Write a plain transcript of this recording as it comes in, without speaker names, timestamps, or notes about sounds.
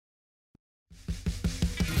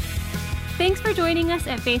Thanks for joining us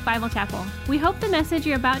at Faith Bible Chapel. We hope the message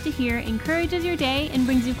you're about to hear encourages your day and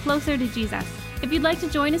brings you closer to Jesus. If you'd like to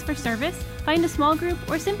join us for service, find a small group,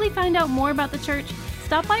 or simply find out more about the church,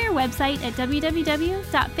 stop by our website at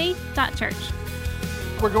www.faith.church.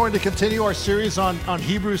 We're going to continue our series on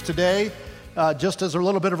Hebrews today. Just as a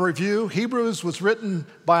little bit of a review, Hebrews was written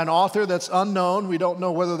by an author that's unknown. We don't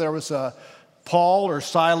know whether there was a Paul or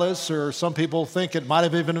Silas, or some people think it might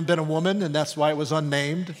have even been a woman, and that's why it was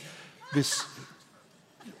unnamed. That's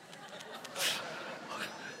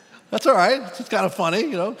all right. It's kind of funny,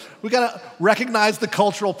 you know. We got to recognize the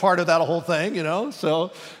cultural part of that whole thing, you know.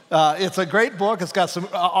 So it's a great book. It's got some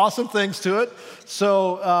awesome things to it.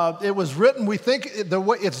 So it was written, we think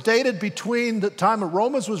it's dated between the time that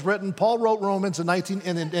Romans was written. Paul wrote Romans in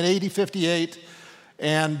AD 58,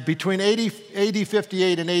 and between AD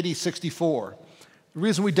 58 and AD 64. The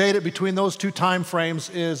reason we date it between those two time frames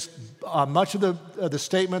is much of the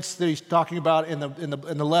statements that he's talking about in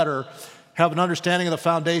the letter have an understanding of the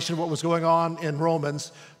foundation of what was going on in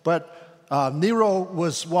Romans. But Nero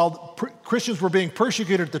was, while Christians were being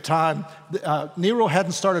persecuted at the time, Nero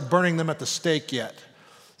hadn't started burning them at the stake yet.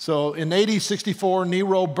 So in AD 64,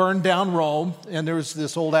 Nero burned down Rome, and there's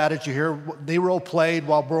this old adage you hear, Nero played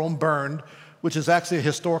while Rome burned, which is actually a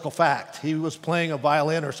historical fact. He was playing a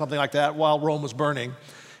violin or something like that while Rome was burning.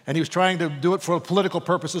 And he was trying to do it for political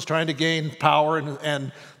purposes, trying to gain power,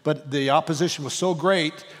 but the opposition was so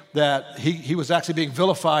great that he was actually being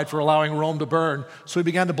vilified for allowing Rome to burn. So he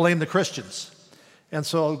began to blame the Christians. And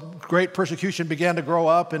so great persecution began to grow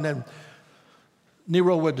up, and then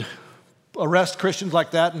Nero would arrest Christians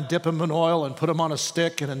like that and dip them in oil and put them on a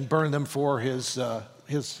stick and then burn them for his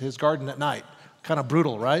garden at night. Kind of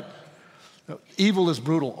brutal, right? Evil is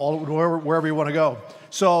brutal, wherever you want to go.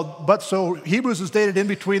 So Hebrews is dated in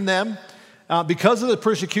between them. Because of the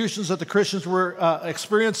persecutions that the Christians were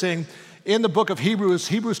experiencing, in the book of Hebrews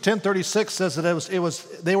 10:36 says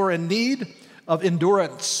that they were in need of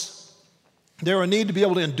endurance. They were in need to be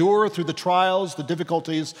able to endure through the trials, the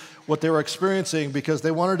difficulties, what they were experiencing, because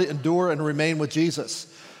they wanted to endure and remain with Jesus.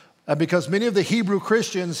 And because many of the Hebrew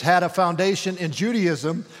Christians had a foundation in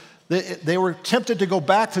Judaism, they were tempted to go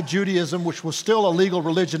back to Judaism, which was still a legal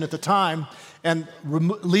religion at the time, and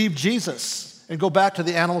leave Jesus and go back to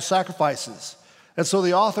the animal sacrifices. And so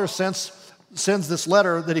the author sends this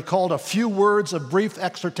letter that he called a few words of brief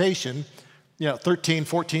exhortation, 13,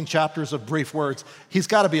 14 chapters of brief words. He's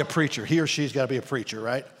got to be a preacher. He or she's got to be a preacher,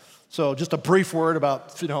 right? So just a brief word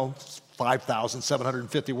about,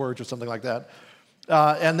 5,750 words or something like that.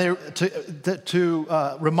 And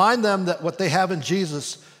to remind them that what they have in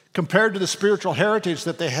Jesus compared to the spiritual heritage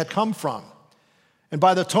that they had come from. And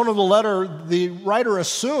by the tone of the letter, the writer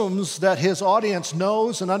assumes that his audience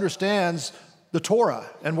knows and understands the Torah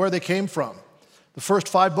and where they came from. The first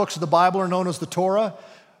 5 books of the Bible are known as the Torah.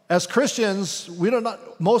 As Christians,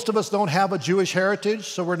 most of us don't have a Jewish heritage,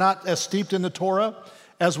 so we're not as steeped in the Torah.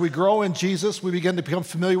 As we grow in Jesus, we begin to become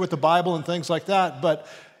familiar with the Bible and things like that. But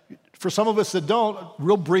for some of us that don't,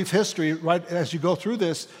 real brief history, right as you go through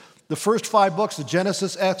this, the first 5 books, the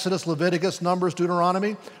Genesis, Exodus, Leviticus, Numbers,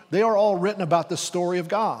 Deuteronomy, they are all written about the story of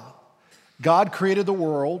God. God created the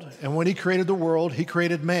world, and when he created the world, he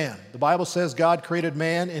created man. The Bible says God created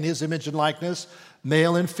man in his image and likeness,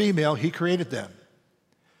 male and female, he created them.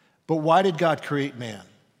 But why did God create man?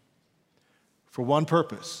 For one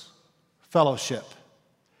purpose, fellowship.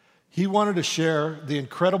 He wanted to share the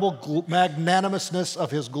incredible magnanimousness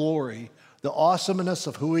of his glory, the awesomeness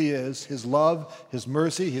of who he is, his love, his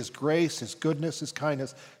mercy, his grace, his goodness, his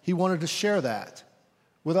kindness. He wanted to share that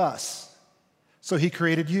with us. So he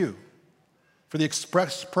created you for the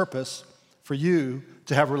express purpose for you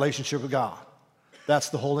to have a relationship with God. That's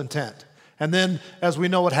the whole intent. And then, as we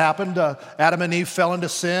know what happened, Adam and Eve fell into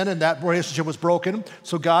sin, and that relationship was broken.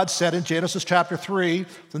 So God said in Genesis chapter 3,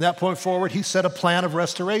 from that point forward, he set a plan of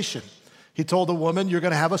restoration. He told the woman, you're going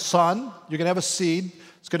to have a son, you're going to have a seed,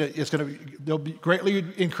 they'll greatly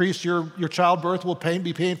increase your childbirth, will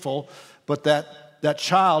be painful, but that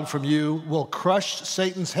child from you will crush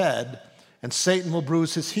Satan's head, and Satan will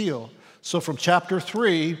bruise his heel. So from chapter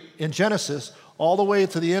 3 in Genesis all the way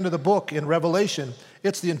to the end of the book in Revelation,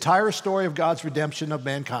 it's the entire story of God's redemption of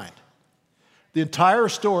mankind. The entire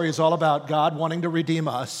story is all about God wanting to redeem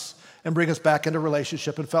us and bring us back into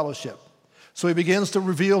relationship and fellowship. So he begins to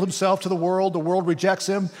reveal himself to the world rejects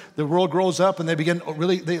him, the world grows up, and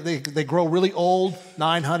they grow really old,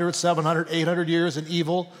 900, 700, 800 years in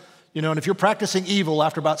evil. And if you're practicing evil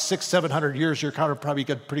after about 600, 700 years, you're kind of probably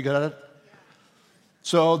pretty good at it.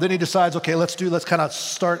 So then he decides, okay, let's kind of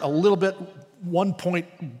start a little bit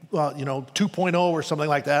 2.0 or something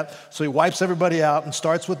like that. So he wipes everybody out and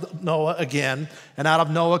starts with Noah again. And out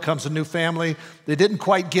of Noah comes a new family. They didn't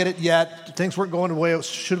quite get it yet. Things weren't going the way it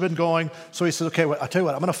should have been going. So he says, okay, I'll tell you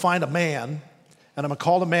what, I'm going to find a man, and I'm going to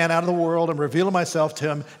call the man out of the world and reveal myself to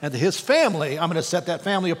him. And to his family, I'm going to set that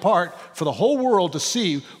family apart for the whole world to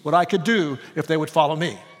see what I could do if they would follow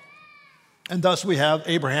me. And thus we have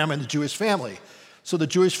Abraham and the Jewish family. So the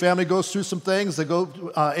Jewish family goes through some things.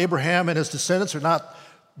 Abraham and his descendants are not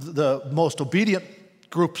the most obedient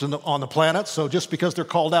groups on the planet, so just because they're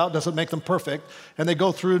called out doesn't make them perfect. And they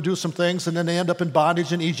go through and do some things, and then they end up in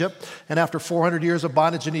bondage in Egypt. And after 400 years of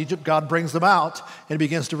bondage in Egypt, God brings them out and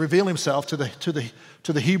begins to reveal himself to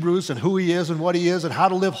the Hebrews and who he is and what he is and how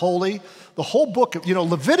to live holy. The whole book,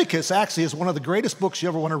 Leviticus actually is one of the greatest books you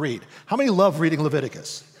ever want to read. How many love reading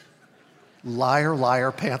Leviticus? Liar,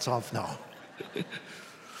 liar, pants off, no.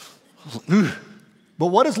 But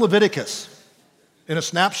what is Leviticus? In a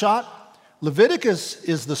snapshot, Leviticus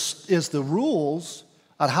is the rules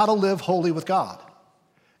on how to live holy with God.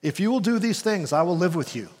 If you will do these things, I will live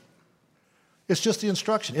with you. It's just the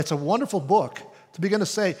instruction. It's a wonderful book to begin to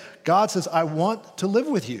say, God says, I want to live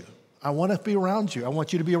with you. I want to be around you. I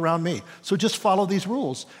want you to be around me. So just follow these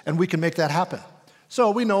rules, and we can make that happen.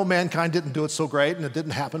 So we know mankind didn't do it so great, and it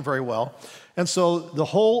didn't happen very well. And so the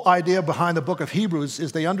whole idea behind the book of Hebrews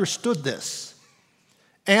is they understood this,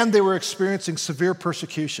 and they were experiencing severe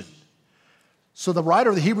persecution. So the writer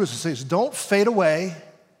of the Hebrews says, don't fade away.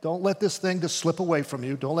 Don't let this thing just slip away from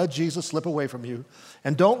you. Don't let Jesus slip away from you.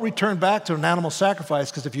 And don't return back to an animal sacrifice,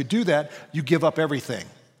 because if you do that, you give up everything.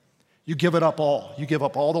 You give it up all. You give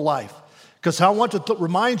up all the life. Because I want to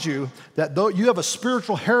remind you that though you have a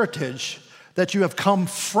spiritual heritage, that you have come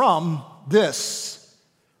from this,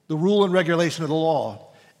 the rule and regulation of the law,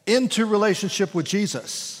 into relationship with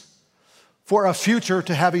Jesus for a future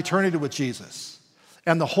to have eternity with Jesus.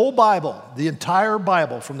 And the whole Bible, the entire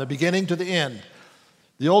Bible, from the beginning to the end,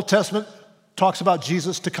 the Old Testament talks about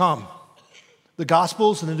Jesus to come. The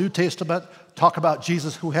Gospels and the New Testament talk about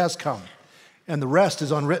Jesus who has come. And the rest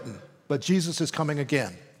is unwritten, but Jesus is coming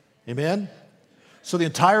again. Amen? So the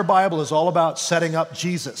entire Bible is all about setting up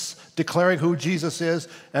Jesus, declaring who Jesus is,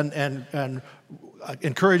 and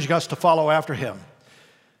encouraging us to follow after him.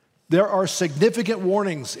 There are significant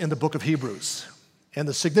warnings in the book of Hebrews. And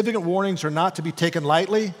the significant warnings are not to be taken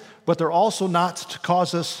lightly, but they're also not to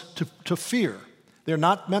cause us to fear. They're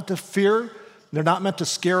not meant to fear, they're not meant to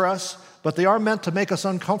scare us, but they are meant to make us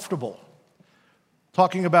uncomfortable.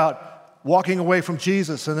 Talking about walking away from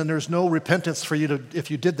Jesus, and then there's no repentance for you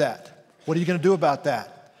if you did that. What are you going to do about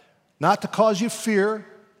that? Not to cause you fear,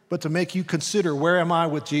 but to make you consider, where am I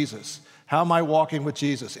with Jesus? How am I walking with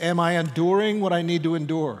Jesus? Am I enduring what I need to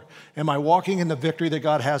endure? Am I walking in the victory that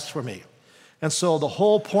God has for me? And so the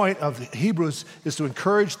whole point of Hebrews is to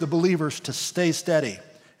encourage the believers to stay steady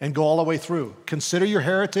and go all the way through. Consider your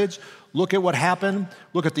heritage. Look at what happened.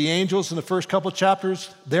 Look at the angels in the first couple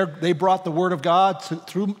chapters. They brought the word of God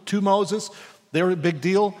to Moses. They're a big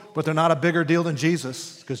deal, but they're not a bigger deal than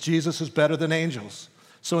Jesus, because Jesus is better than angels.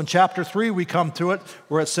 So in chapter 3, we come to it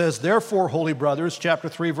where it says, therefore, holy brothers, chapter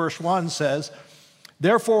 3, verse 1 says,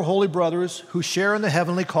 therefore, holy brothers who share in the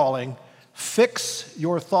heavenly calling, fix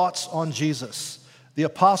your thoughts on Jesus, the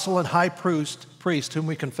apostle and high priest whom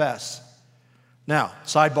we confess. Now,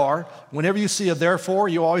 sidebar, whenever you see a therefore,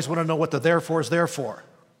 you always want to know what the therefore is there for,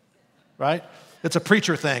 right? It's a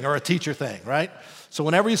preacher thing or a teacher thing, right? So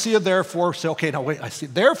whenever you see a therefore, say, okay, now wait, I see.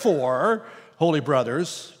 Therefore, holy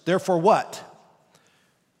brothers, therefore what?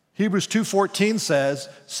 Hebrews 2:14 says,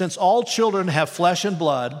 since all children have flesh and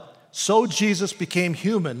blood, so Jesus became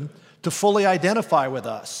human to fully identify with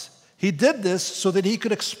us. He did this so that he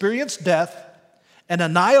could experience death and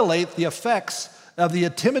annihilate the effects of the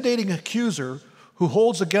intimidating accuser who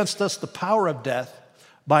holds against us the power of death.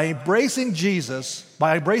 By embracing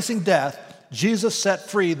death, Jesus set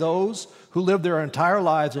free those who lived their entire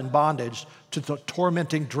lives in bondage to the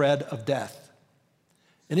tormenting dread of death.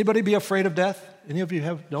 Anybody be afraid of death? Any of you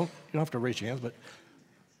have? You don't have to raise your hands, but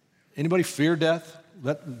anybody fear death?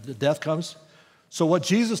 That the death comes? So what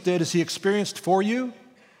Jesus did is he experienced for you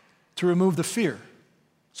to remove the fear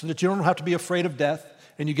so that you don't have to be afraid of death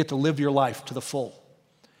and you get to live your life to the full.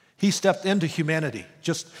 He stepped into humanity.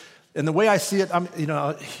 And the way I see it,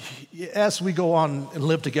 as we go on and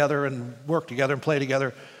live together and work together and play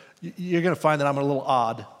together, you're going to find that I'm a little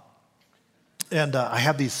odd. And I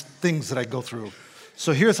have these things that I go through.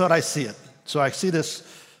 So here's how I see it. So I see this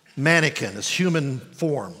mannequin, this human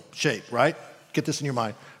form, shape, right? Get this in your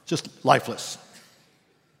mind. Just lifeless.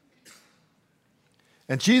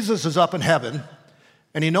 And Jesus is up in heaven,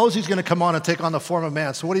 And he knows he's going to come on and take on the form of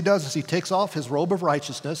man. So what he does is he takes off his robe of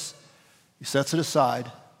righteousness, he sets it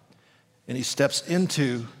aside, and he steps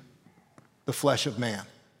into the flesh of man.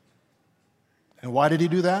 And why did he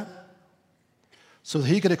do that? So that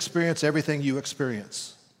he could experience everything you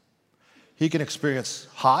experience. He can experience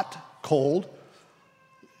hot, cold.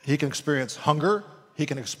 He can experience hunger. He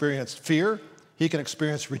can experience fear. He can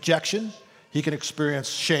experience rejection. He can experience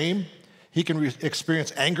shame. He can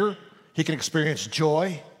experience anger. He can experience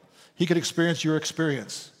joy. He can experience your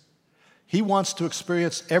experience. He wants to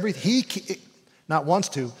experience everything.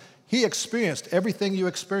 He experienced everything you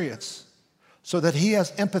experience so that he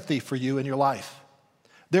has empathy for you in your life.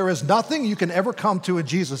 There is nothing you can ever come to in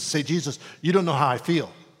Jesus and say, Jesus, you don't know how I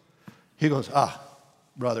feel. He goes,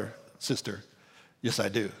 brother, sister, yes, I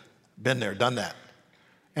do. Been there, done that.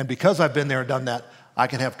 And because I've been there and done that, I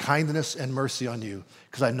can have kindness and mercy on you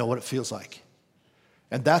because I know what it feels like.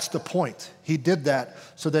 And that's the point. He did that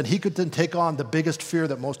so that he could then take on the biggest fear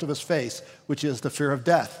that most of us face, which is the fear of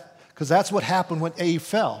death. Because that's what happened when Eve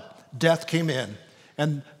fell. Death came in,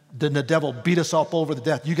 and then the devil beat us up over the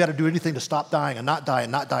death. You got to do anything to stop dying and not die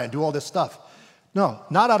and not die and do all this stuff. No,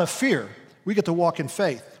 not out of fear. We get to walk in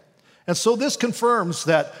faith. And so this confirms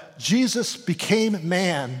that Jesus became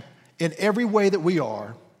man in every way that we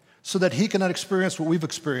are so that he can experience what we've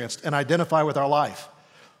experienced and identify with our life.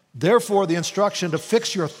 Therefore, the instruction to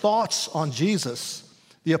fix your thoughts on Jesus,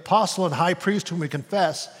 the apostle and high priest whom we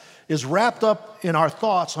confess, is wrapped up in our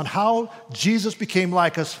thoughts on how Jesus became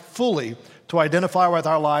like us fully to identify with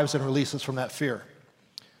our lives and release us from that fear.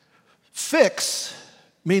 Fix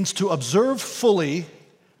means to observe fully,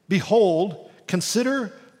 behold,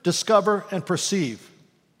 consider, discover, and perceive.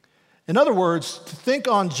 In other words, to think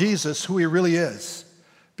on Jesus, who he really is,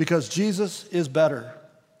 because Jesus is better.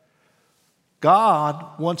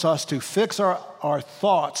 God wants us to fix our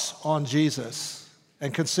thoughts on Jesus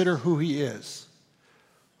and consider who he is.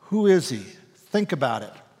 Who is he? Think about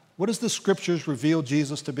it. What does the scriptures reveal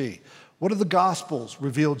Jesus to be? What do the Gospels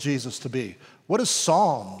reveal Jesus to be? What does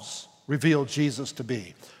Psalms reveal Jesus to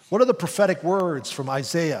be? What do the prophetic words from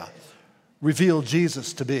Isaiah reveal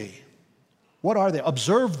Jesus to be? What are they?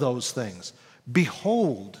 Observe those things.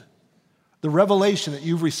 Behold the revelation that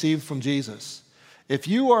you've received from Jesus. If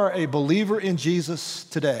you are a believer in Jesus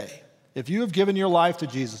today, if you have given your life to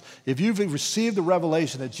Jesus, if you've received the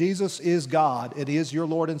revelation that Jesus is God and he is your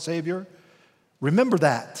Lord and Savior, remember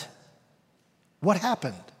that. What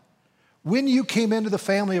happened? When you came into the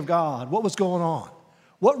family of God, what was going on?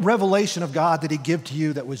 What revelation of God did he give to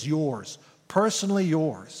you that was yours, personally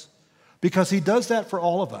yours? Because he does that for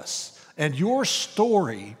all of us. And your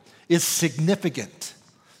story is significant.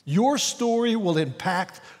 Your story will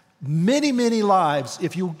impact many, many lives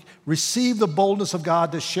if you receive the boldness of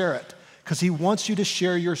God to share it. Because he wants you to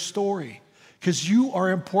share your story. Because you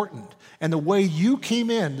are important. And the way you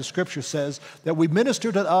came in, the scripture says, that we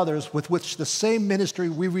minister to others with which the same ministry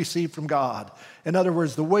we received from God. In other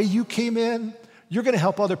words, the way you came in, you're going to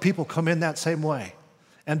help other people come in that same way.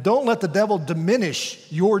 And don't let the devil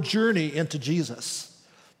diminish your journey into Jesus.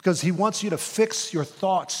 Because he wants you to fix your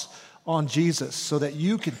thoughts on Jesus so that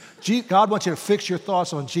you can, God wants you to fix your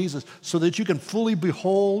thoughts on Jesus so that you can fully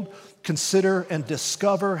behold, consider, and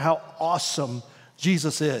discover how awesome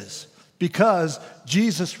Jesus is. Because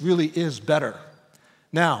Jesus really is better.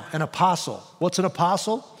 Now, an apostle. What's an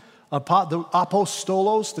apostle? The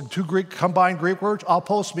apostolos, the two combined Greek words.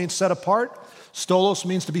 Apos means set apart. Stolos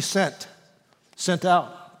means to be sent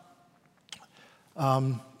out.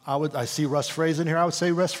 I see Russ Fraser in here. I would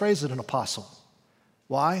say Russ Fraser is an apostle.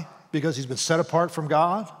 Why? Because he's been set apart from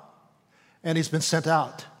God and he's been sent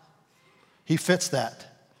out. He fits that.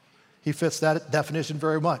 He fits that definition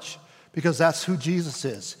very much because that's who Jesus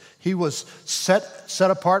is. He was set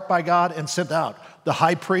apart by God and sent out. The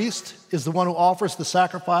high priest is the one who offers the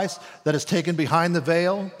sacrifice that is taken behind the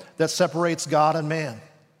veil that separates God and man.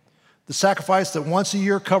 The sacrifice that once a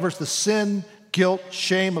year covers the sin, guilt,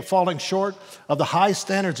 shame of falling short of the high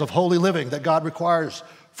standards of holy living that God requires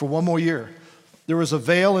for one more year. There was a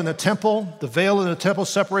veil in the temple. The veil in the temple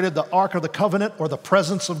separated the Ark of the Covenant or the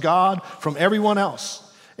presence of God from everyone else.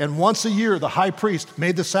 And once a year, the high priest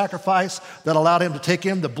made the sacrifice that allowed him to take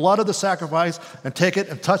in the blood of the sacrifice and take it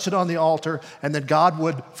and touch it on the altar, and then God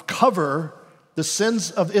would cover the sins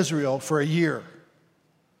of Israel for a year.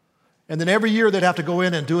 And then every year they'd have to go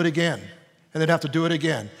in and do it again, and they'd have to do it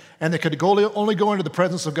again. And they could only go into the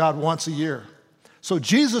presence of God once a year. So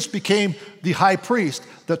Jesus became the high priest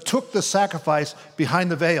that took the sacrifice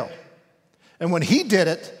behind the veil. And when he did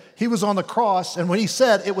it, he was on the cross, and when he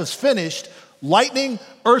said it was finished, lightning,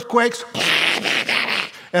 earthquakes,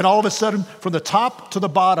 And all of a sudden, from the top to the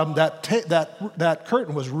bottom, that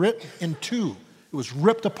curtain was ripped in two. It was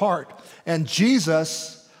ripped apart. And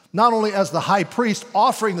Jesus, not only as the high priest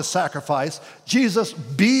offering the sacrifice, Jesus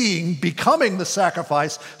becoming the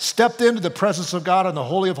sacrifice, stepped into the presence of God in the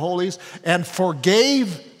Holy of Holies and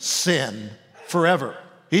forgave sin forever.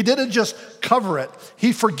 He didn't just cover it,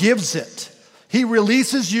 he forgives it. He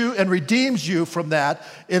releases you and redeems you from that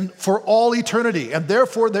for all eternity. And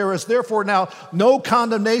therefore, there is now no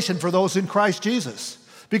condemnation for those in Christ Jesus.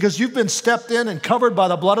 Because you've been stepped in and covered by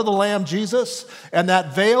the blood of the Lamb, Jesus, and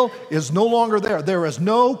that veil is no longer there. There is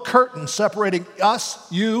no curtain separating us,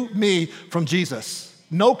 you, me, from Jesus.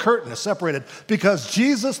 No curtain is separated because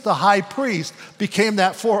Jesus, the high priest, became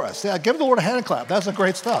that for us. Yeah, give the Lord a hand clap. That's a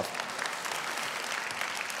great stuff.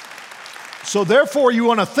 So therefore, you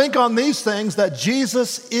want to think on these things that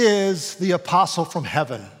Jesus is the apostle from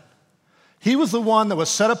heaven. He was the one that was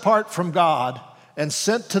set apart from God and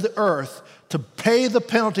sent to the earth to pay the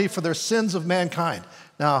penalty for their sins of mankind.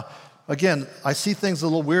 Now, again, I see things a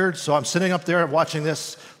little weird, so I'm sitting up there watching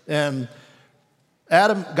this, and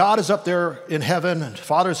God is up there in heaven, and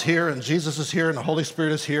Father's here, and Jesus is here, and the Holy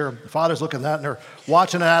Spirit is here. The Father's looking at that, and they're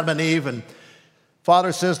watching Adam and Eve, and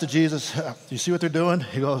Father says to Jesus, do you see what they're doing?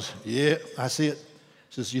 He goes, yeah, I see it.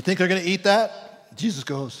 He says, you think they're going to eat that? Jesus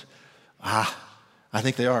goes, I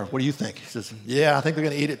think they are. What do you think? He says, yeah, I think they're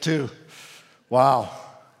going to eat it too. Wow.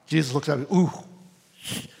 Jesus looks at him, ooh,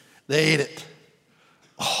 they ate it.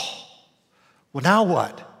 Oh, well, now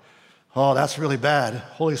what? Oh, that's really bad.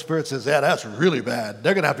 Holy Spirit says, yeah, that's really bad.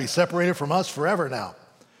 They're going to have to be separated from us forever now.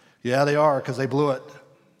 Yeah, they are because they blew it.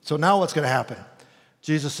 So now what's going to happen?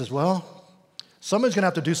 Jesus says, well, somebody's going to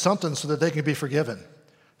have to do something so that they can be forgiven.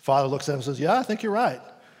 Father looks at him and says, yeah, I think you're right.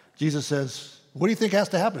 Jesus says, what do you think has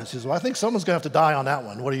to happen? He says, well, I think someone's going to have to die on that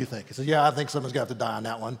one. What do you think? He says, yeah, I think someone's going to have to die on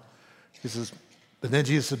that one. He says, but then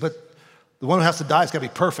Jesus said, but the one who has to die is going to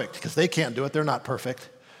be perfect because they can't do it. They're not perfect.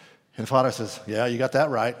 And the Father says, yeah, you got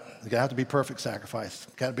that right. It's going to have to be perfect sacrifice.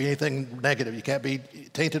 It can't be anything negative. You can't be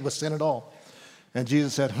tainted with sin at all. And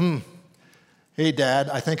Jesus said, hey, Dad,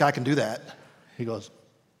 I think I can do that. He goes,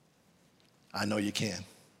 I know you can.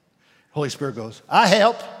 Holy Spirit goes, I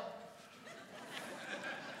help.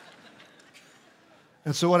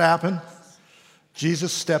 And so what happened?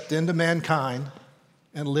 Jesus stepped into mankind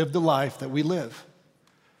and lived the life that we live.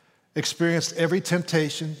 Experienced every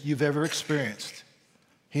temptation you've ever experienced.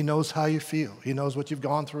 He knows how you feel. He knows what you've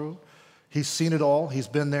gone through. He's seen it all. He's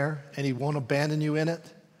been there, and he won't abandon you in it.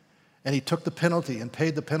 And he took the penalty and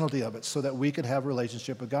paid the penalty of it so that we could have a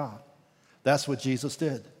relationship with God. That's what Jesus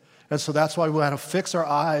did. And so that's why we want to fix our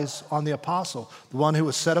eyes on the apostle, the one who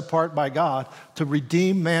was set apart by God to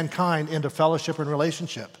redeem mankind into fellowship and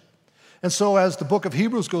relationship. And so as the book of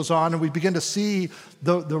Hebrews goes on and we begin to see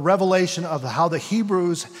the revelation of how the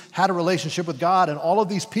Hebrews had a relationship with God and all of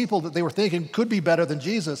these people that they were thinking could be better than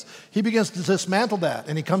Jesus, he begins to dismantle that.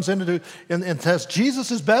 And he comes into and says,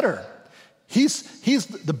 Jesus is better. He's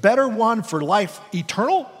the better one for life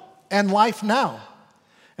eternal and life now.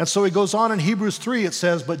 And so he goes on in Hebrews 3, it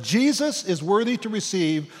says, but Jesus is worthy to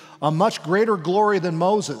receive a much greater glory than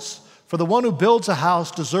Moses. For the one who builds a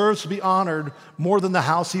house deserves to be honored more than the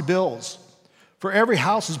house he builds. For every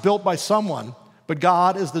house is built by someone, but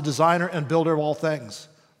God is the designer and builder of all things.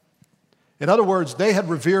 In other words, they had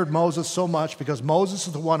revered Moses so much because Moses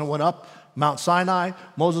is the one who went up Mount Sinai.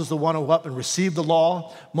 Moses is the one who went up and received the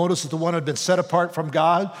law. Moses is the one who had been set apart from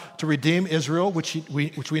God to redeem Israel, which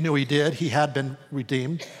we knew he did. He had been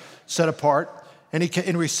redeemed, set apart, and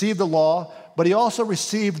he received the law. But he also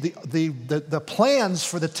received the plans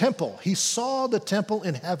for the temple. He saw the temple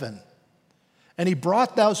in heaven. And he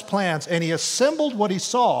brought those plans and he assembled what he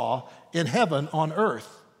saw in heaven on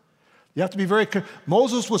earth. You have to be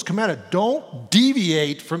Moses was commanded, don't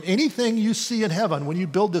deviate from anything you see in heaven when you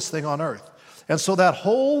build this thing on earth. And so that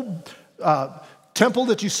whole temple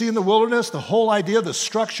that you see in the wilderness, the whole idea, the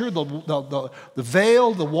structure, the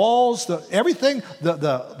veil, the walls, everything,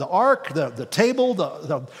 the ark, the table,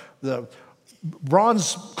 the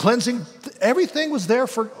bronze cleansing, everything was there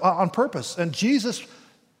on purpose. And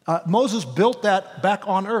Moses built that back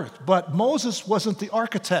on earth. But Moses wasn't the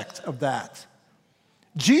architect of that.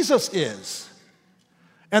 Jesus is.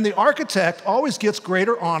 And the architect always gets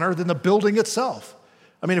greater honor than the building itself.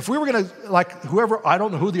 I mean, if we were going to, I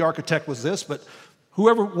don't know who the architect was but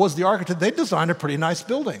whoever was the architect, they designed a pretty nice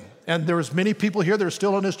building. And there's many people here that are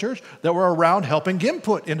still in this church that were around helping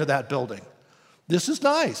input into that building. This is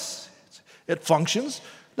nice. It functions.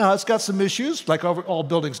 Now, it's got some issues, like all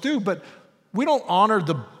buildings do, but we don't honor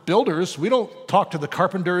the builders. We don't talk to the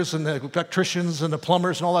carpenters and the electricians and the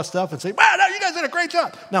plumbers and all that stuff and say, wow, no, you guys did a great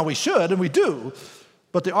job. Now, we should, and we do,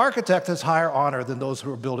 But the architect has higher honor than those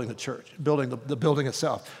who are building the church, building the building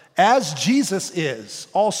itself. As Jesus is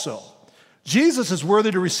also. Jesus is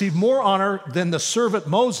worthy to receive more honor than the servant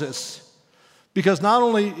Moses, because not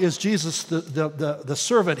only is Jesus the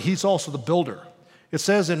servant, he's also the builder. It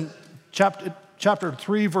says in chapter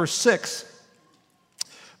 3, verse 6,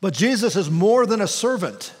 but Jesus is more than a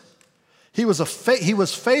servant. He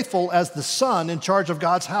was faithful as the son in charge of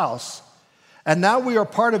God's house. And now we are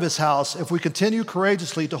part of his house if we continue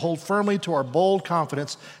courageously to hold firmly to our bold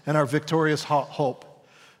confidence and our victorious hope.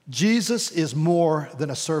 Jesus is more than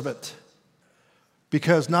a servant,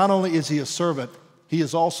 because not only is he a servant, he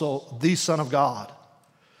is also the Son of God.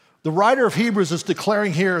 The writer of Hebrews is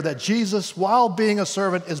declaring here that Jesus, while being a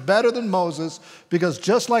servant, is better than Moses, because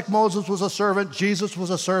just like Moses was a servant, Jesus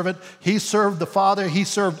was a servant. He served the Father, he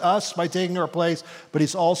served us by taking our place, but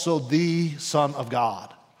he's also the Son of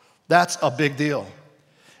God. That's a big deal.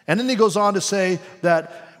 And then he goes on to say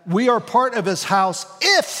that we are part of his house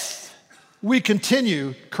if we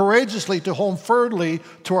continue courageously to hold firmly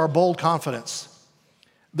to our bold confidence.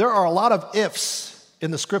 There are a lot of ifs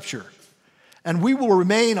in the scripture, and we will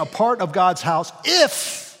remain a part of God's house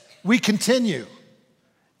if we continue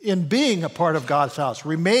in being a part of God's house,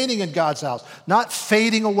 remaining in God's house, not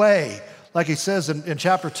fading away, like he says in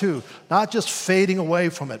chapter 2, not just fading away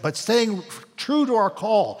from it, but staying true to our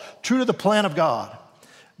call, true to the plan of God.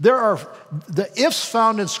 The ifs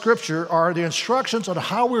found in Scripture are the instructions on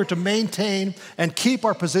how we're to maintain and keep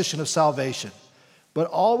our position of salvation. But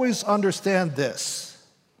always understand this.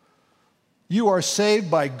 You are saved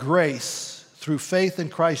by grace through faith in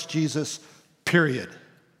Christ Jesus, period.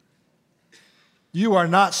 You are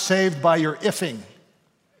not saved by your ifing.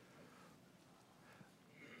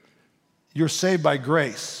 You're saved by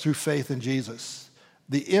grace through faith in Jesus.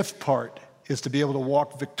 The if part is to be able to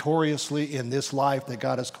walk victoriously in this life that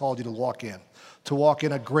God has called you to walk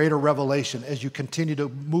in a greater revelation as you continue to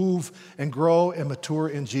move and grow and mature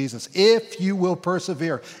in Jesus. If you will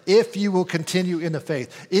persevere, if you will continue in the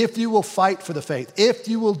faith, if you will fight for the faith, if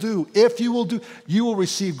you will do, you will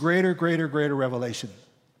receive greater revelation.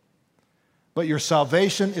 But your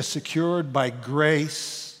salvation is secured by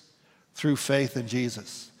grace through faith in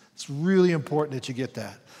Jesus. It's really important that you get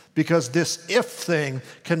that, because this if thing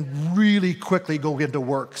can really quickly go into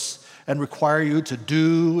works and require you to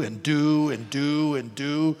do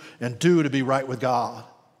to be right with God.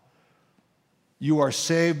 You are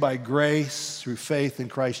saved by grace through faith in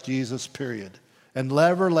Christ Jesus, period. And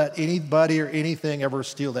never let anybody or anything ever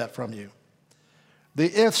steal that from you.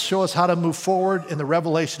 The ifs show us how to move forward in the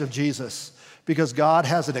revelation of Jesus, because God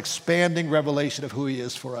has an expanding revelation of who he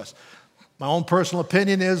is for us. My own personal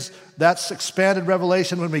opinion is that's expanded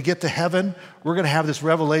revelation. When we get to heaven, we're going to have this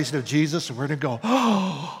revelation of Jesus, and we're going to go,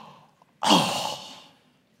 oh.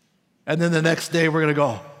 And then the next day, we're going to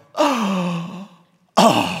go, oh.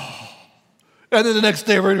 And then the next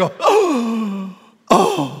day, we're going to go,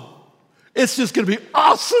 oh. It's just going to be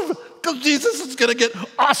awesome, because Jesus is going to get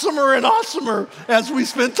awesomer and awesomer as we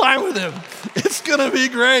spend time with him. It's going to be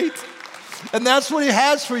great. And that's what he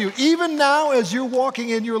has for you. Even now, as you're walking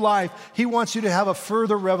in your life, he wants you to have a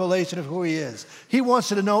further revelation of who he is. He wants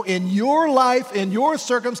you to know in your life, in your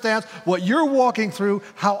circumstance, what you're walking through,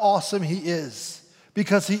 how awesome he is,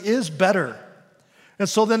 because he is better. And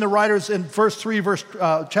so then the writers in chapter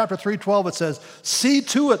 3:12, it says, see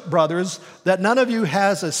to it, brothers, that none of you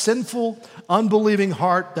has a sinful, unbelieving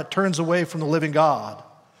heart that turns away from the living God.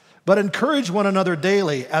 But encourage one another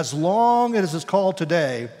daily, as long as it is called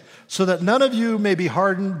today, so that none of you may be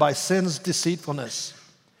hardened by sin's deceitfulness.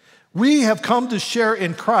 We have come to share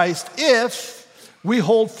in Christ if we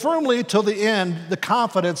hold firmly till the end the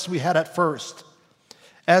confidence we had at first.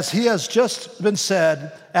 As has just been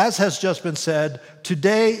said,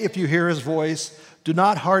 today if you hear his voice, do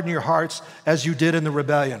not harden your hearts as you did in the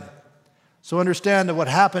rebellion. So understand that what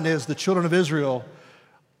happened is the children of Israel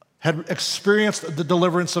had experienced the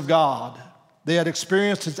deliverance of God. They had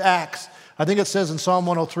experienced his acts. I think it says in Psalm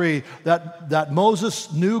 103 that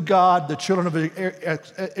Moses knew God, the children of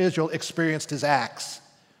Israel experienced his acts.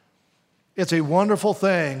 It's a wonderful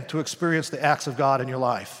thing to experience the acts of God in your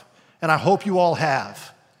life. And I hope you all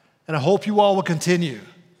have. And I hope you all will continue.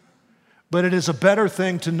 But it is a better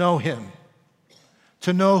thing to know him,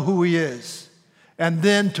 to know who he is, and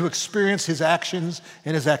then to experience his actions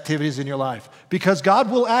and his activities in your life. Because God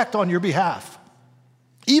will act on your behalf.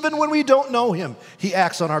 Even when we don't know him, he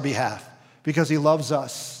acts on our behalf. Because he loves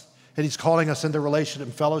us, and he's calling us into relation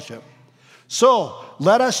and fellowship. So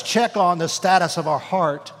let us check on the status of our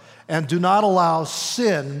heart and do not allow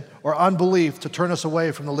sin or unbelief to turn us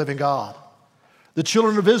away from the living God. The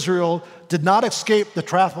children of Israel did not escape the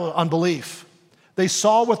trap of unbelief. They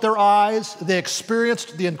saw with their eyes, they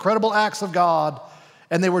experienced the incredible acts of God,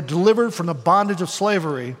 and they were delivered from the bondage of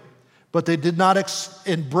slavery, but they did not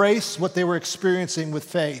embrace what they were experiencing with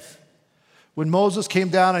faith. When Moses came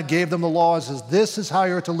down and gave them the law and says, this is how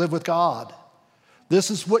you're to live with God.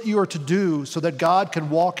 This is what you are to do so that God can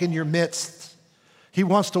walk in your midst. He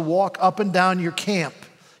wants to walk up and down your camp.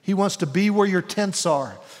 He wants to be where your tents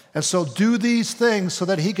are. And so do these things so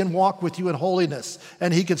that he can walk with you in holiness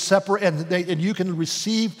and he can separate and you can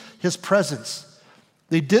receive his presence.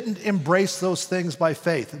 They didn't embrace those things by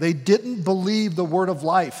faith. They didn't believe the word of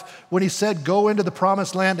life. When he said, go into the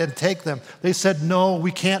promised land and take them, they said, no,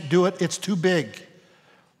 we can't do it. It's too big.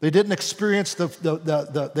 They didn't experience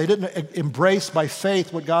they didn't embrace by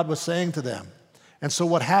faith what God was saying to them. And so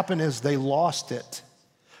what happened is they lost it.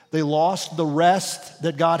 They lost the rest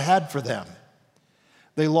that God had for them.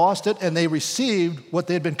 They lost it and they received what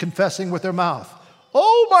they had been confessing with their mouth.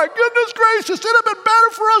 Oh my goodness gracious, it'd have been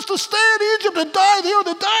better for us to stay in Egypt and die here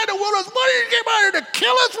than die in the wilderness. Why did you come out here to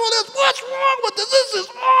kill us for this? What's wrong with this? This is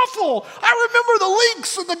awful. I remember the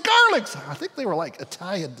leeks and the garlics. I think they were like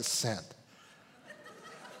Italian descent.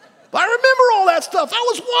 But I remember all that stuff. That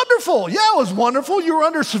was wonderful. Yeah, it was wonderful. You were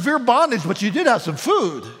under severe bondage, but you did have some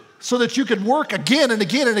food so that you could work again and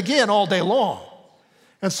again and again all day long.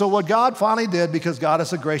 And so what God finally did, because God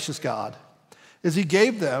is a gracious God, is he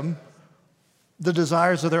gave them the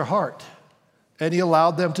desires of their heart. And he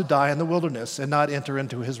allowed them to die in the wilderness and not enter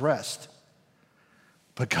into his rest.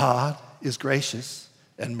 But God is gracious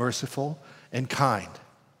and merciful and kind.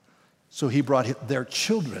 So he brought their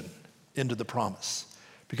children into the promise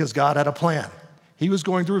because God had a plan. He was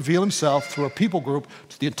going to reveal himself through a people group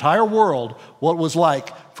to the entire world what it was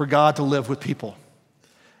like for God to live with people.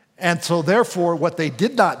 And so therefore, what they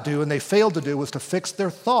did not do and they failed to do was to fix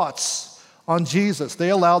their thoughts on Jesus. They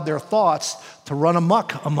allowed their thoughts to run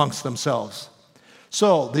amok amongst themselves.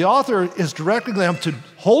 So the author is directing them to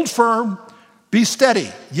hold firm, be steady.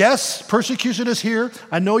 Yes, persecution is here.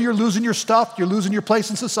 I know you're losing your stuff. You're losing your place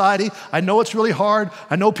in society. I know it's really hard.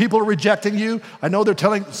 I know people are rejecting you. I know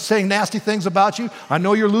they're saying nasty things about you. I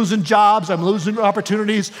know you're losing jobs. I'm losing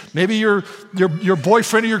opportunities. Maybe your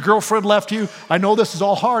boyfriend or your girlfriend left you. I know this is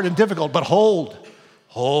all hard and difficult, but hold.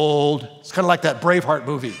 It's kind of like that Braveheart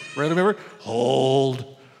movie. Right, remember? Hold,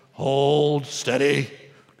 steady,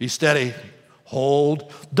 be steady,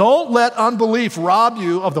 hold. Don't let unbelief rob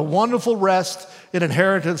you of the wonderful rest and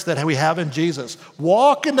inheritance that we have in Jesus.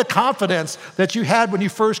 Walk in the confidence that you had when you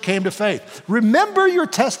first came to faith. Remember your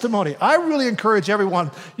testimony. I really encourage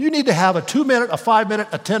everyone, you need to have a 2-minute, a 5-minute,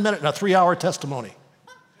 a 10-minute, and a 3-hour testimony.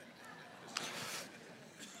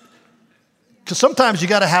 Because sometimes you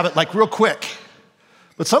got to have it like real quick.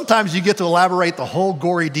 But sometimes you get to elaborate the whole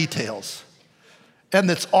gory details. And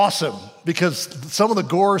it's awesome because some of the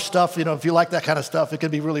gore stuff, if you like that kind of stuff, it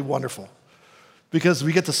can be really wonderful because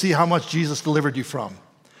we get to see how much Jesus delivered you from.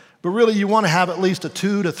 But really, you want to have at least a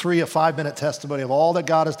 2 to 3, a 5-minute testimony of all that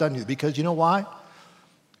God has done to you because you know why?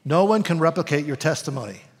 No one can replicate your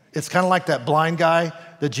testimony. It's kind of like that blind guy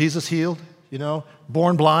that Jesus healed,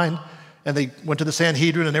 born blind. And they went to the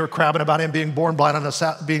Sanhedrin and they were crabbing about him being born blind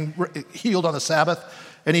being healed on the Sabbath.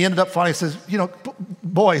 And he ended up finally says,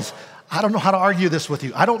 boys, I don't know how to argue this with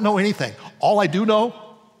you. I don't know anything. All I do know,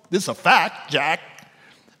 this is a fact, Jack.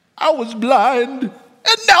 I was blind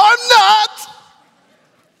and now I'm not.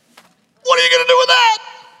 What are you going to do with that?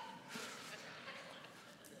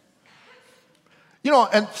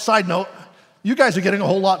 And side note, you guys are getting a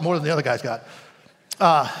whole lot more than the other guys got.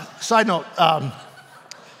 Side note,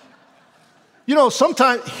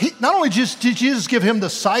 sometimes, not only did Jesus give him the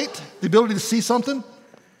sight, the ability to see something,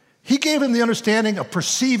 he gave him the understanding of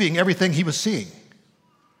perceiving everything he was seeing.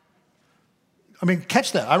 I mean,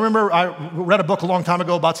 catch that. I remember I read a book a long time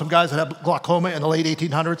ago about some guys that had glaucoma in the late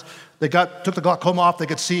 1800s. They took the glaucoma off, they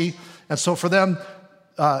could see. And so for them,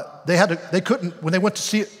 they couldn't, when they went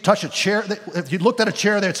to touch a chair, if you looked at a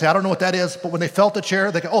chair, they'd say, I don't know what that is. But when they felt the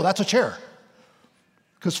chair, they go, oh, that's a chair.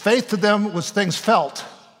 Because faith to them was things felt.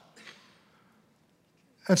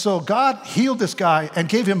 And so God healed this guy and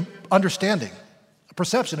gave him understanding, a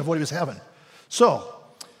perception of what he was having. So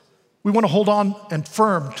we want to hold on and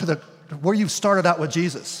firm to where you've started out with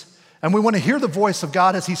Jesus. And we want to hear the voice of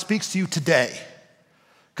God as he speaks to you today.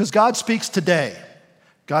 Because God speaks today.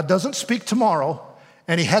 God doesn't speak tomorrow.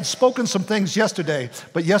 And he had spoken some things yesterday.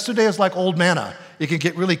 But yesterday is like old manna. It can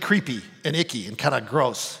get really creepy and icky and kind of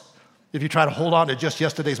gross if you try to hold on to just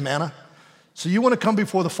yesterday's manna. So you want to come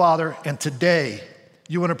before the Father, and today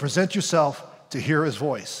you want to present yourself to hear his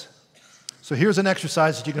voice. So here's an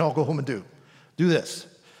exercise that you can all go home and do. Do this.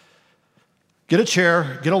 Get a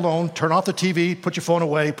chair, get alone, turn off the TV, put your phone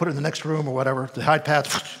away, put it in the next room or whatever, the iPad,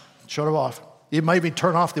 shut it off. You might even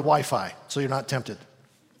turn off the Wi-Fi so you're not tempted.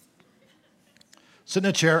 Sit in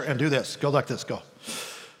a chair and do this. Go like this, go.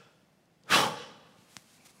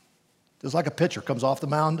 Just like a pitcher comes off the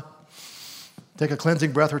mound. Take a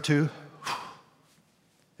cleansing breath or two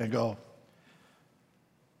and go,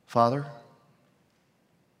 Father,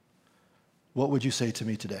 what would you say to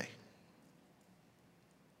me today?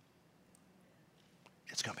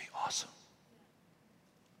 It's going to be awesome.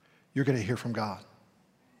 You're going to hear from God.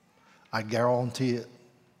 I guarantee it.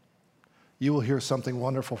 You will hear something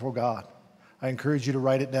wonderful from God. I encourage you to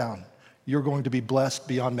write it down. You're going to be blessed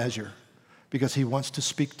beyond measure because he wants to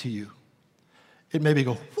speak to you. It may be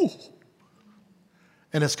go, whoo,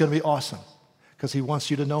 and it's going to be awesome because he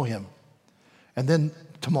wants you to know him. And then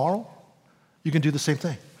tomorrow, you can do the same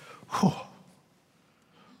thing. Whew.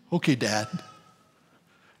 Okay, Dad.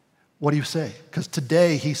 What do you say? Because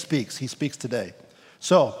today he speaks. He speaks today.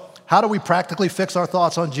 So how do we practically fix our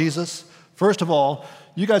thoughts on Jesus? First of all,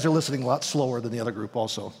 you guys are listening a lot slower than the other group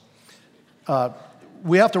also.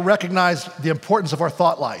 We have to recognize the importance of our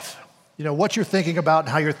thought life. You know, what you're thinking about and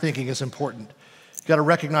how you're thinking is important. You've got to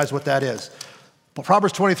recognize what that is. But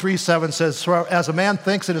Proverbs 23:7 says, as a man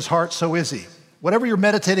thinks in his heart, so is he. Whatever you're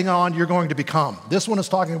meditating on, you're going to become. This one is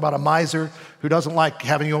talking about a miser who doesn't like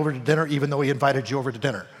having you over to dinner, even though he invited you over to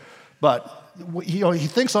dinner. But he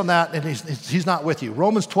thinks on that, and he's not with you.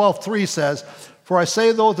 Romans 12:3 says, for I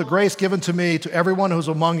say, though, the grace given to me, to everyone who's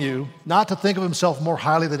among you, not to think of himself more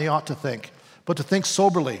highly than he ought to think, but to think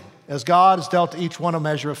soberly, as God has dealt to each one a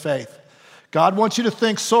measure of faith. God wants you to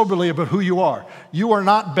think soberly about who you are. You are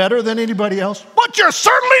not better than anybody else, but you're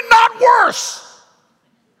certainly not worse.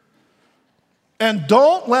 And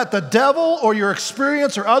don't let the devil or your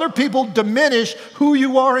experience or other people diminish who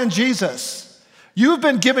you are in Jesus. You've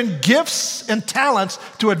been given gifts and talents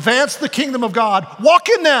to advance the kingdom of God. Walk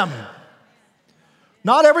in them.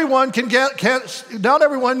 Not everyone can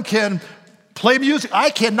play music. I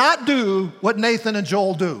cannot do what Nathan and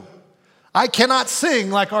Joel do. I cannot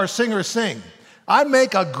sing like our singers sing. I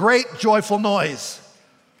make a great joyful noise.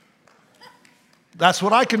 That's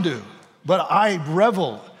what I can do. But I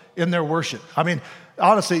revel in their worship. I mean,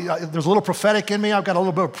 honestly, there's a little prophetic in me. I've got a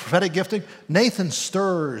little bit of prophetic gifting. Nathan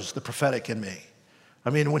stirs the prophetic in me. I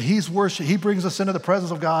mean, when he's worship, he brings us into the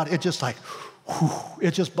presence of God. It just like, whew,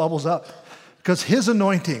 it just bubbles up. Because his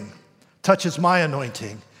anointing touches my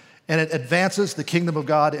anointing, and it advances the kingdom of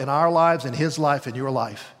God in our lives, in his life, in your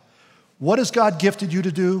life. What has God gifted you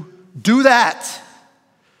to do? Do that.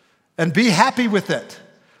 And be happy with it.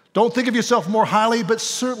 Don't think of yourself more highly, but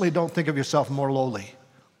certainly don't think of yourself more lowly.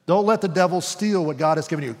 Don't let the devil steal what God has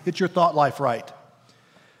given you. Get your thought life right.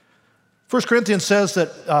 1 Corinthians says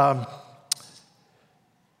that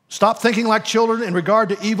stop thinking like children. In regard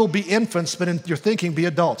to evil, be infants, but in your thinking, be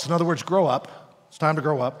adults. In other words, grow up. It's time to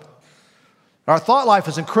grow up. Our thought life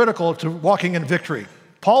is critical to walking in victory.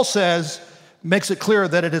 Paul makes it clear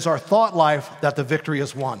that it is our thought life that the victory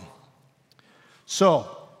is won.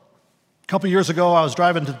 So, a couple years ago, I was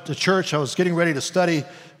driving to church. I was getting ready to study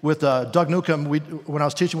with Doug Newcomb when I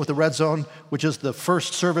was teaching with the Red Zone, which is the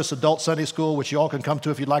first service adult Sunday school, which you all can come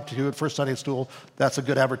to if you'd like to do it, First Sunday School. That's a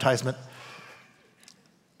good advertisement.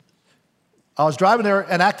 I was driving there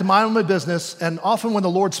and acting my own business, and often when the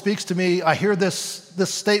Lord speaks to me, I hear this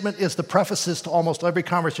statement is the prefaces to almost every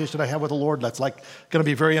conversation I have with the Lord that's like going to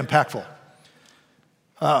be very impactful.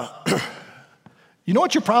 You know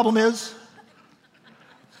what your problem is?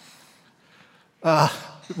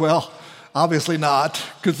 Well, obviously not,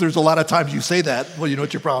 because there's a lot of times you say that. Well, you know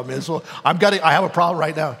what your problem is. Well, I have a problem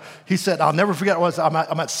right now. He said, I'll never forget what it was. I'm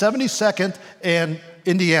at 72nd and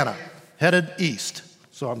Indiana, headed east.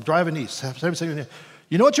 So I'm driving east. 72nd, Indiana.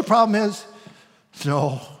 You know what your problem is?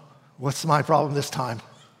 No. What's my problem this time?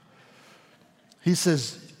 He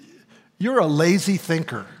says, you're a lazy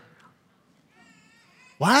thinker.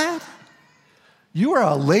 What? You are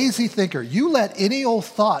a lazy thinker. You let any old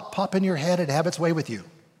thought pop in your head and have its way with you.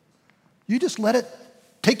 You just let it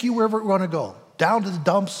take you wherever it want to go. Down to the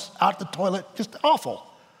dumps, out the toilet, just awful.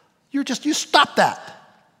 You stop that.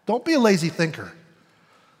 Don't be a lazy thinker.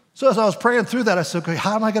 So as I was praying through that, I said, okay,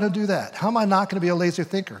 how am I going to do that? How am I not going to be a lazy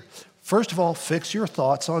thinker? First of all, fix your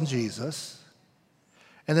thoughts on Jesus,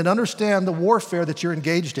 and then understand the warfare that you're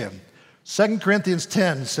engaged in. 2 Corinthians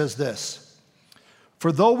 10 says this,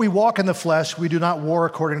 for though we walk in the flesh, we do not war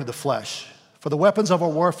according to the flesh. For the weapons of our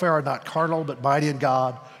warfare are not carnal, but mighty in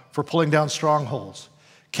God for pulling down strongholds,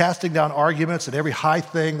 casting down arguments and every high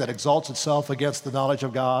thing that exalts itself against the knowledge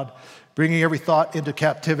of God, bringing every thought into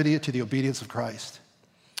captivity to the obedience of Christ.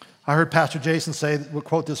 I heard Pastor Jason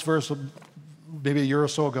quote this verse maybe a year or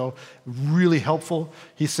so ago, really helpful.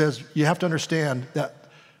 He says, you have to understand that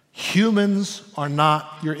humans are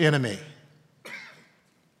not your enemy.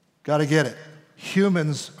 Got to get it.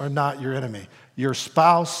 Humans are not your enemy. Your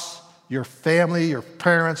spouse, your family, your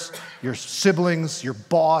parents, your siblings, your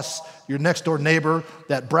boss, your next door neighbor,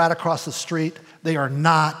 that brat across the street, they are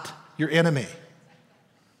not your enemy.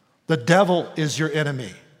 The devil is your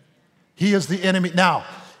enemy. He is the enemy. Now,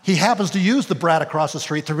 he happens to use the brat across the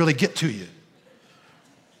street to really get to you.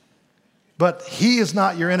 But he is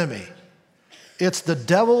not your enemy. It's the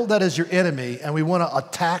devil that is your enemy, and we want to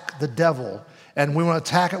attack the devil, and we want to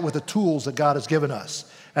attack it with the tools that God has given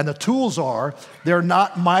us. And the tools are, they're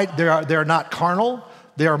not carnal,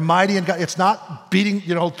 they are mighty in God. It's not beating,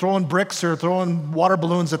 throwing bricks or throwing water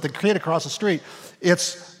balloons at the kid across the street.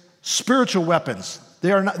 It's spiritual weapons.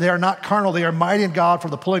 They are not carnal, they are mighty in God for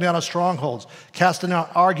the pulling down of strongholds, casting out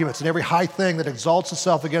arguments and every high thing that exalts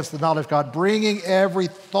itself against the knowledge of God, bringing every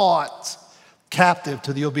thought captive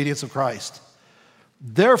to the obedience of Christ.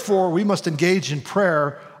 Therefore, we must engage in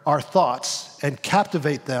prayer our thoughts and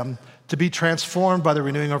captivate them to be transformed by the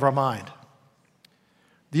renewing of our mind.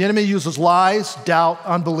 The enemy uses lies, doubt,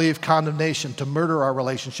 unbelief, condemnation to murder our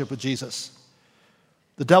relationship with Jesus.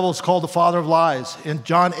 The devil is called the father of lies. In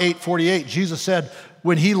John 8:48, Jesus said,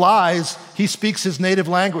 when he lies, he speaks his native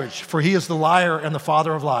language, for he is the liar and the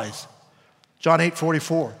father of lies. John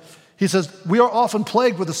 8:44. He says, we are often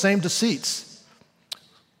plagued with the same deceits.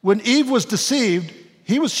 When Eve was deceived,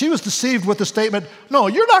 she was deceived with the statement, no,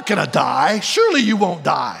 you're not going to die. Surely you won't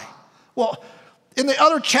die. Well, in the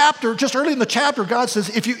other chapter, just early in the chapter, God says,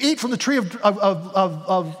 if you eat from the tree of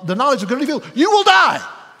the knowledge of good and evil, you will die.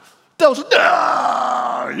 Devil says,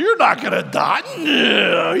 no, you're not going to die.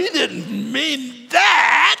 No, he didn't mean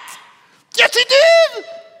that. Yes, he did.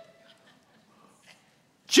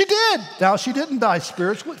 She did. Now, she didn't die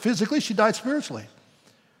spiritually. Physically, she died spiritually.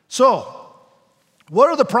 So, what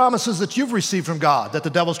are the promises that you've received from God that the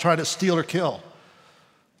devil's trying to steal or kill?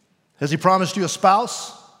 Has he promised you a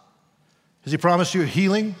spouse? Has he promised you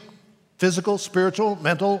healing? Physical, spiritual,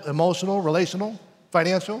 mental, emotional, relational,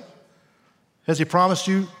 financial? Has he promised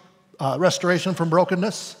you restoration from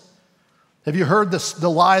brokenness? Have you heard the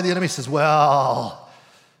lie the enemy says, well,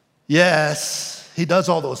 yes, he does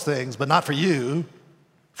all those things, but not for you.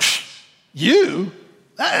 You?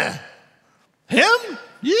 Him?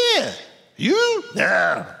 Yeah. You?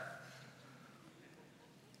 Yeah.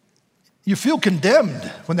 You feel condemned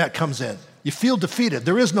when that comes in. You feel defeated.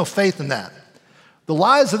 There is no faith in that. The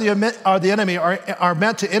lies of the enemy are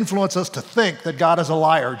meant to influence us to think that God is a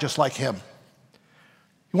liar just like him.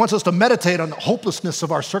 He wants us to meditate on the hopelessness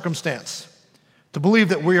of our circumstance, to believe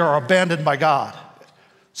that we are abandoned by God.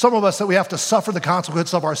 Some of us that we have to suffer the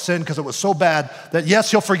consequence of our sin because it was so bad that yes,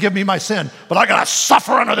 he'll forgive me my sin, but I gotta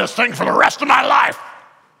suffer under this thing for the rest of my life.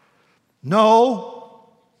 No.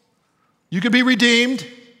 You can be redeemed.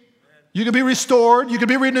 You can be restored. You can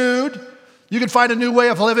be renewed. You can find a new way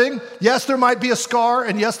of living. Yes, there might be a scar,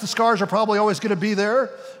 and yes, the scars are probably always going to be there,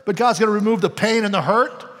 but God's going to remove the pain and the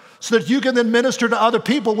hurt so that you can then minister to other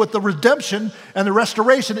people with the redemption and the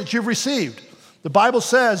restoration that you've received. The Bible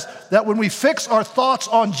says that when we fix our thoughts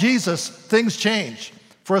on Jesus, things change.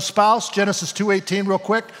 For a spouse, Genesis 2:18, real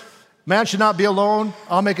quick, man should not be alone.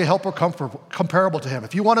 I'll make a helper comparable to him.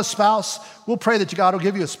 If you want a spouse, we'll pray that God will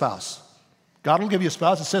give you a spouse. God will give you a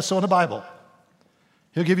spouse. It says so in the Bible.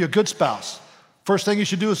 He'll give you a good spouse. First thing you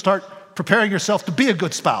should do is start preparing yourself to be a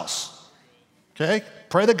good spouse. Okay?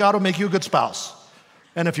 Pray that God will make you a good spouse.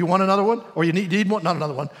 And if you want another one, or you need one, not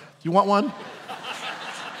another one, you want one?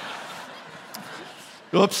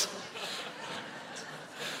 Oops.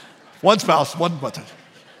 One spouse, one button.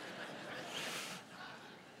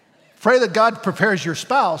 Pray that God prepares your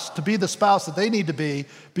spouse to be the spouse that they need to be,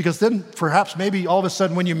 because then perhaps maybe all of a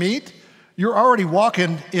sudden when you meet, you're already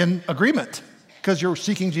walking in agreement because you're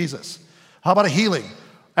seeking Jesus. How about a healing?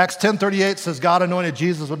 Acts 10:38 says, God anointed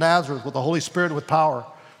Jesus of Nazareth with the Holy Spirit and with power,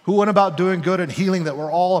 who went about doing good and healing that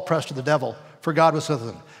were all oppressed of the devil, for God was with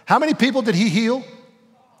him. How many people did he heal?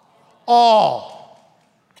 All.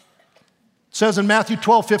 It says in Matthew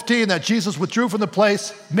 12:15 that Jesus withdrew from the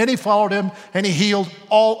place, many followed him, and he healed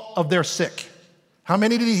all of their sick. How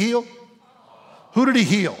many did he heal? Who did he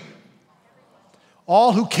heal?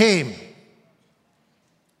 All who came.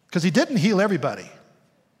 Because he didn't heal everybody.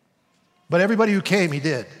 But everybody who came, he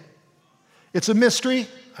did. It's a mystery.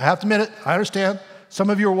 I have to admit it. I understand. Some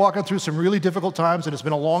of you are walking through some really difficult times, and it's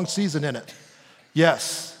been a long season in it.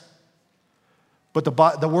 Yes. But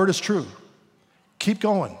the word is true. Keep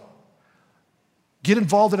going. Get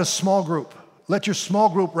involved in a small group. Let your small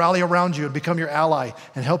group rally around you and become your ally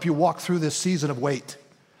and help you walk through this season of wait.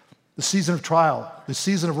 the season of trial, the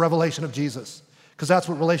season of revelation of Jesus, because that's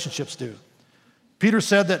what relationships do. Peter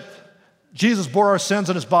said that Jesus bore our sins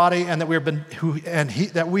in his body, and that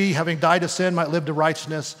we, having died to sin, might live to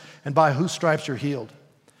righteousness, and by whose stripes you're healed.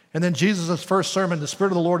 And then Jesus' first sermon, the Spirit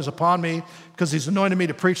of the Lord is upon me, because he's anointed me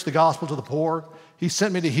to preach the gospel to the poor. He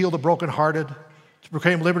sent me to heal the brokenhearted, to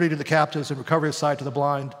proclaim liberty to the captives and recovery of sight to the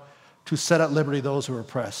blind, to set at liberty those who are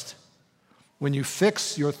oppressed. When you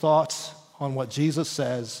fix your thoughts on what Jesus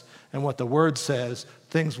says and what the Word says,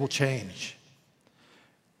 things will change.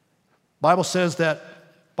 The Bible says that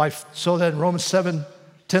so that in Romans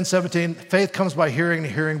 10:17, faith comes by hearing,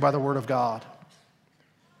 and hearing by the Word of God.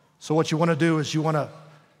 So what you want to do is you want to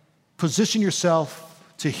position yourself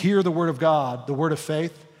to hear the Word of God, the Word of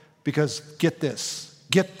faith, because get this,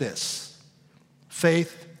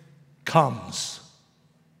 faith comes.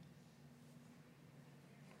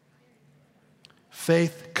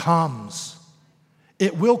 Faith comes.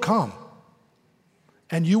 It will come.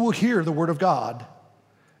 And you will hear the Word of God,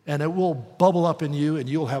 and it will bubble up in you, and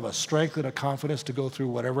you'll have a strength and a confidence to go through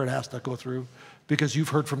whatever it has to go through, because you've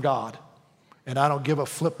heard from God. And I don't give a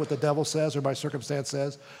flip what the devil says or my circumstance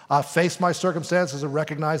says. I face my circumstances and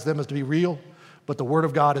recognize them as to be real, but the Word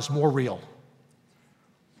of God is more real.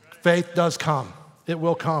 Faith does come. It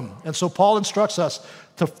will come. And so Paul instructs us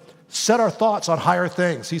to set our thoughts on higher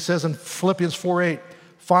things. He says in Philippians 4:8,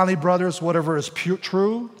 finally, brothers, whatever is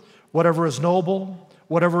true, whatever is noble,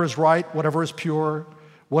 whatever is right, whatever is pure,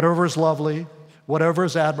 whatever is lovely, whatever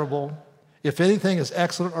is admirable, if anything is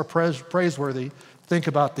excellent or praiseworthy, think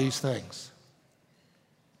about these things.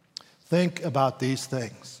 Think about these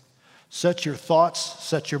things. Set your thoughts,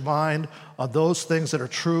 set your mind on those things that are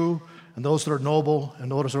true and those that are noble and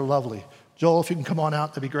those that are lovely. Joel, if you can come on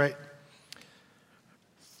out, that'd be great.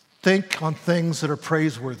 Think on things that are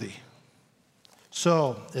praiseworthy.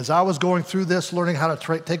 So, as I was going through this, learning how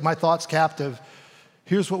to take my thoughts captive,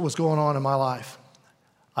 here's what was going on in my life.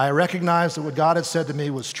 I recognized that what God had said to me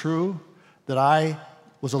was true, that I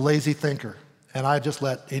was a lazy thinker, and I just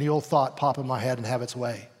let any old thought pop in my head and have its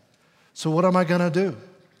way. So what am I going to do?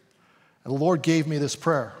 And the Lord gave me this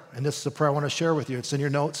prayer, and this is a prayer I want to share with you. It's in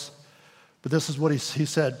your notes, but this is what he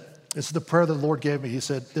said. This is the prayer that the Lord gave me. He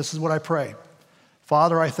said, this is what I pray.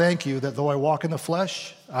 Father, I thank you that though I walk in the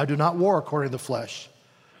flesh, I do not war according to the flesh.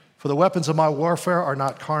 For the weapons of my warfare are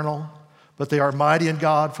not carnal, but they are mighty in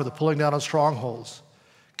God for the pulling down of strongholds,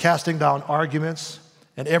 casting down arguments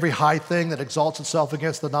and every high thing that exalts itself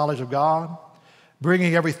against the knowledge of God,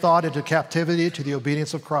 bringing every thought into captivity to the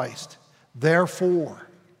obedience of Christ. Therefore,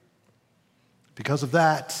 because of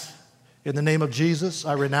that, in the name of Jesus,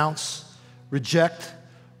 I renounce, reject,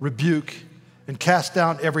 rebuke, and cast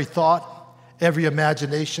down every thought, every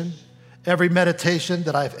imagination, every meditation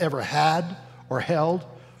that I've ever had or held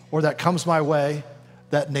or that comes my way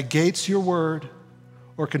that negates your word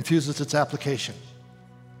or confuses its application.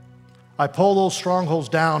 I pull those strongholds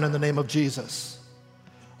down in the name of Jesus.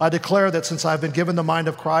 I declare that since I've been given the mind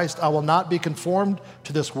of Christ, I will not be conformed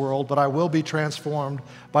to this world, but I will be transformed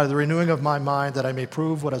by the renewing of my mind, that I may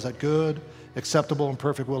prove what is that good, acceptable, and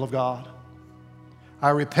perfect will of God. I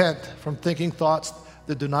repent from thinking thoughts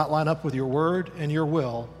that do not line up with your word and your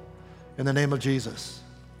will in the name of Jesus.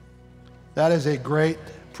 That is a great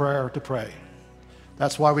prayer to pray.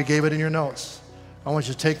 That's why we gave it in your notes. I want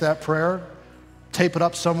you to take that prayer, tape it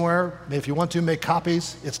up somewhere. If you want to, make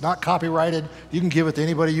copies. It's not copyrighted. You can give it to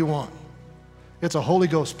anybody you want. It's a Holy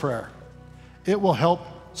Ghost prayer. It will help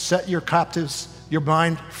set your captives, your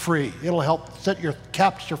mind free. It'll help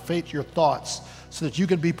capture fate, your thoughts, so that you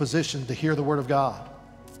can be positioned to hear the word of God.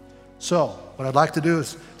 So what I'd like to do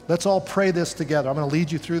is let's all pray this together. I'm going to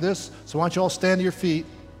lead you through this. So why don't you all stand to your feet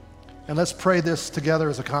and let's pray this together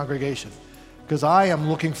as a congregation. Because I am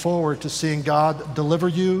looking forward to seeing God deliver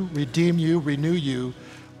you, redeem you, renew you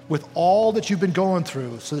with all that you've been going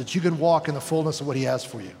through so that you can walk in the fullness of what he has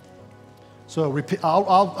for you. So repeat,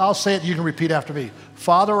 I'll say it, you can repeat after me.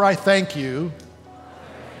 Father, I thank you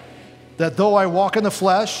that though I walk in the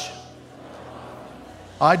flesh,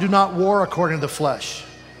 I do not war according to the flesh.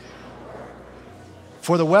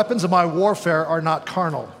 For the weapons of my warfare are not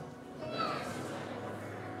carnal,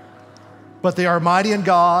 but they are mighty in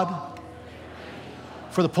God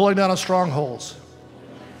for the pulling down of strongholds,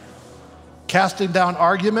 casting down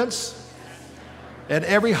arguments and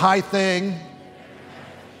every high thing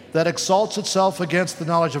that exalts itself against the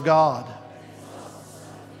knowledge of God,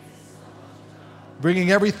 bringing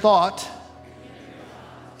every thought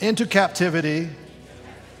into captivity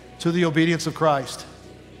to the obedience of Christ.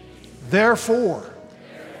 Therefore,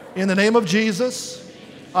 in the name of Jesus,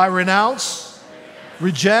 I renounce,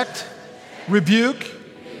 reject, rebuke,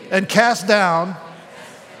 and cast down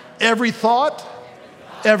every thought,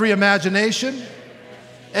 every imagination,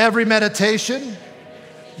 every meditation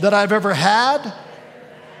that I've ever had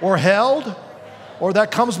or held or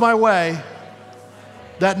that comes my way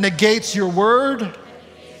that negates your word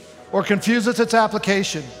or confuses its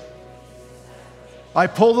application. I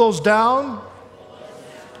pull those down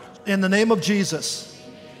in the name of Jesus.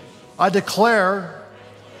 I declare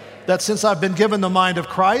that since I've been given the mind of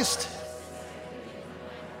Christ,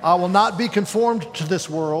 I will not be conformed to this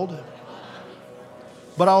world,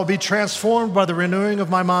 but I will be transformed by the renewing of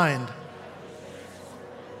my mind.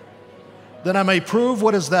 Then I may prove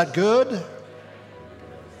what is that good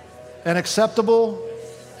and acceptable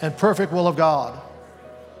and perfect will of God.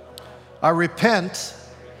 I repent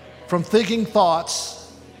from thinking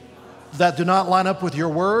thoughts that do not line up with your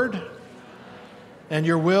word and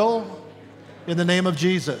your will in the name of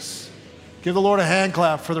Jesus. Give the Lord a hand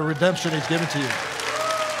clap for the redemption he's given to you.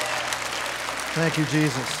 Thank you,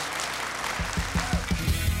 Jesus.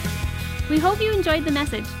 We hope you enjoyed the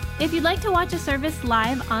message. If you'd like to watch a service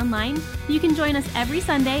live online, you can join us every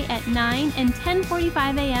Sunday at 9 and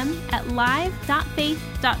 10:45 a.m. at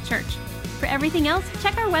live.faith.church. For everything else,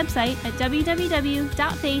 check our website at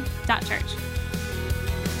www.faith.church.